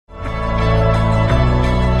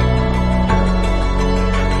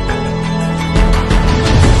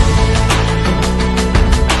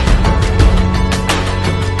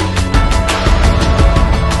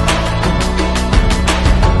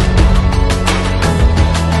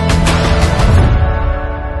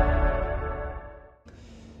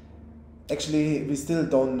actually, we still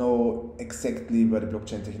don't know exactly where the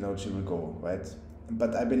blockchain technology will go, right?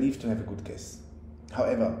 But I believe to have a good guess.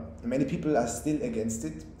 However, many people are still against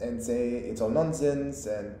it and say it's all nonsense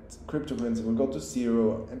and cryptocurrency will go to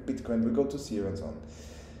zero and Bitcoin will go to zero and so on.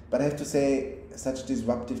 But I have to say, such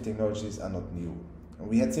disruptive technologies are not new.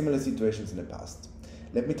 We had similar situations in the past.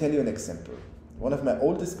 Let me tell you an example. One of my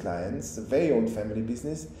oldest clients, a very old family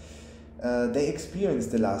business, they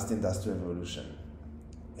experienced the last industrial revolution.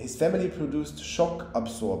 His family produced shock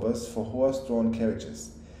absorbers for horse-drawn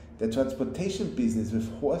carriages. The transportation business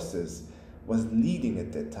with horses was leading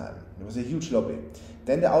at that time. It was a huge lobby.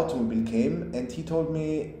 Then the automobile came and he told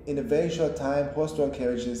me in a very short time horse-drawn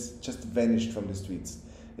carriages just vanished from the streets.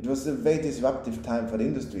 It was a very disruptive time for the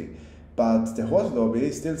industry, but the horse lobby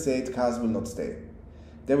still said cars will not stay.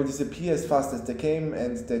 They will disappear as fast as they came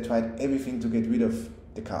and they tried everything to get rid of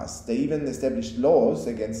the cars. They even established laws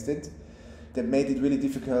against it that made it really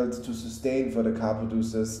difficult to sustain for the car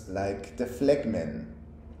producers, like the flagman.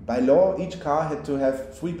 By law, each car had to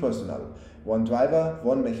have 3 personnel, 1 driver,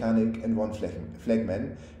 1 mechanic and 1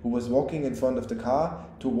 flagman, who was walking in front of the car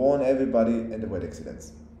to warn everybody and avoid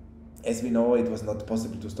accidents. As we know, it was not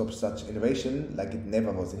possible to stop such innovation, like it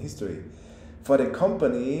never was in history. For the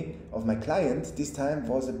company of my client, this time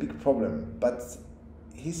was a big problem, but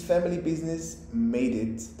his family business made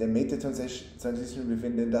it. They made the transition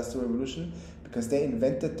within the Industrial Revolution because they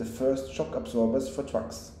invented the first shock absorbers for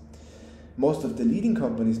trucks. Most of the leading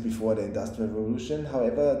companies before the Industrial Revolution,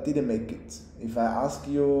 however, didn't make it. If I ask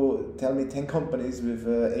you, tell me 10 companies with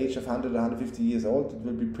an age of 100 or 150 years old, it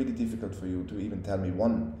will be pretty difficult for you to even tell me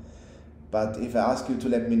one. But if I ask you to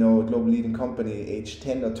let me know a global leading company aged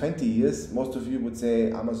 10 or 20 years, most of you would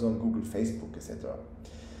say Amazon, Google, Facebook, etc.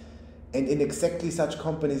 And in exactly such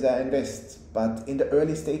companies I invest, but in the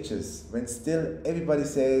early stages, when still everybody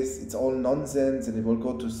says it's all nonsense and it will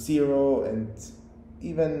go to zero, and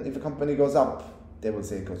even if a company goes up, they will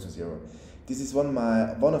say it goes to zero. This is one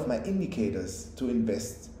of my indicators to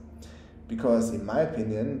invest, because in my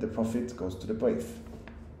opinion, the profit goes to the brave.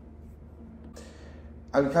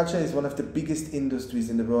 Agriculture is one of the biggest industries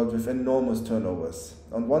in the world with enormous turnovers.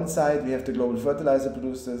 On one side, we have the global fertilizer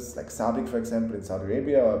producers like SABIC, for example, in Saudi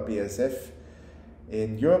Arabia, or BASF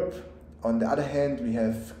in Europe. On the other hand, we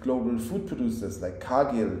have global food producers like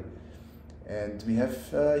Cargill, and we have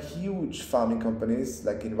huge farming companies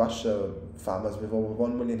like in Russia, farmers with over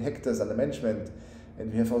 1 million hectares under management,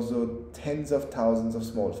 and we have also tens of thousands of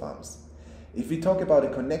small farms. If we talk about a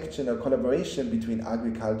connection or collaboration between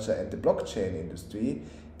agriculture and the blockchain industry,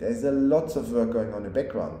 there is a lot of work going on in the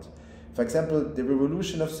background. For example, the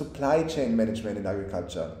revolution of supply chain management in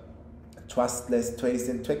agriculture, trustless trace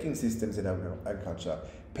and tracking systems in agriculture,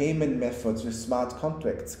 payment methods with smart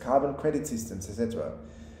contracts, carbon credit systems, etc.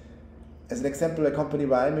 As an example, a company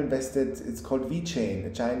where I'm invested, it's called VChain, a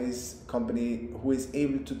Chinese company who is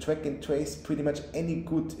able to track and trace pretty much any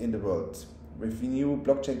good in the world with new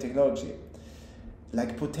blockchain technology.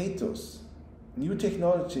 Like potatoes. New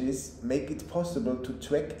technologies make it possible to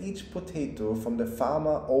track each potato from the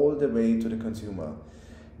farmer all the way to the consumer.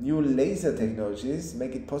 New laser technologies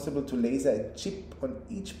make it possible to laser a chip on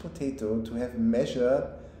each potato to have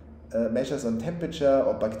measures on temperature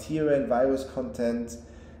or bacteria and virus content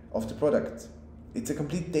of the product. It's a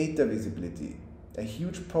complete data visibility, a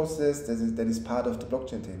huge process that is part of the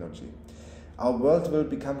blockchain technology. Our world will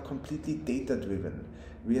become completely data-driven.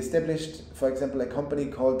 We established, for example, a company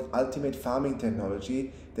called Ultimate Farming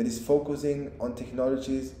Technology that is focusing on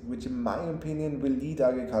technologies which, in my opinion, will lead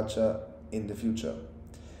agriculture in the future.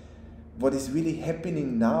 What is really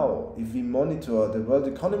happening now, if we monitor the World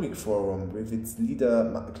Economic Forum with its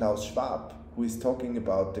leader Klaus Schwab, who is talking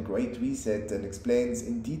about the Great Reset and explains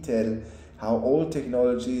in detail how old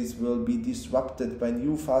technologies will be disrupted by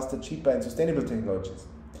new, faster, cheaper and sustainable technologies.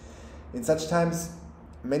 In such times,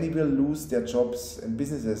 many will lose their jobs and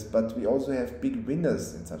businesses, but we also have big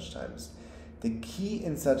winners in such times. The key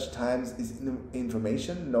in such times is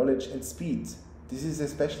information, knowledge and speed. This is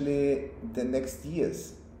especially the next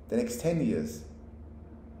years, the next 10 years,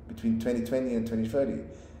 between 2020 and 2030.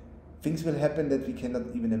 Things will happen that we cannot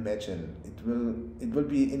even imagine. It will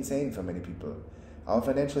be insane for many people. Our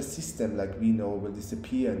financial system, like we know, will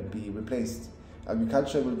disappear and be replaced.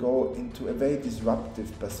 Agriculture will go into a very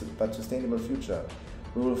disruptive but sustainable future.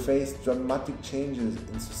 We will face dramatic changes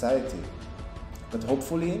in society, but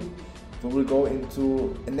hopefully we will go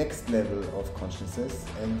into a next level of consciousness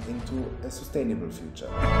and into a sustainable future.